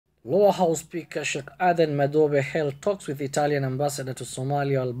Lower House Speaker Sheikh Aden Madobe held talks with Italian Ambassador to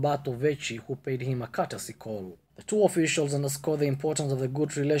Somalia Alberto Vecchi, who paid him a courtesy call. The two officials underscored the importance of the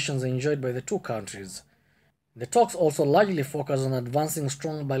good relations enjoyed by the two countries. The talks also largely focused on advancing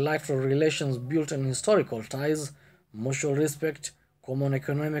strong bilateral relations built on historical ties, mutual respect, common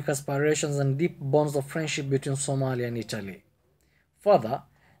economic aspirations, and deep bonds of friendship between Somalia and Italy. Further,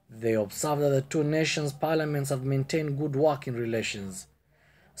 they observed that the two nations' parliaments have maintained good working relations.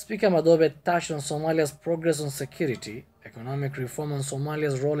 Speaker Madobe touched on Somalia's progress on security, economic reform, and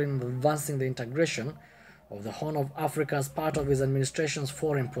Somalia's role in advancing the integration of the Horn of Africa as part of his administration's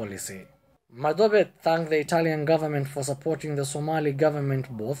foreign policy. Madobe thanked the Italian government for supporting the Somali government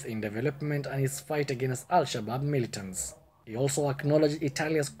both in development and its fight against Al-Shabaab militants. He also acknowledged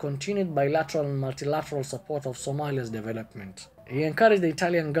Italy's continued bilateral and multilateral support of Somalia's development. He encouraged the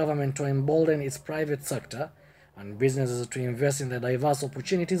Italian government to embolden its private sector and businesses to invest in the diverse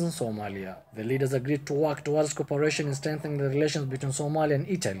opportunities in Somalia. The leaders agreed to work towards cooperation in strengthening the relations between Somalia and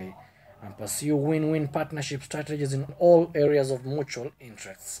Italy and pursue win-win partnership strategies in all areas of mutual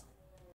interests.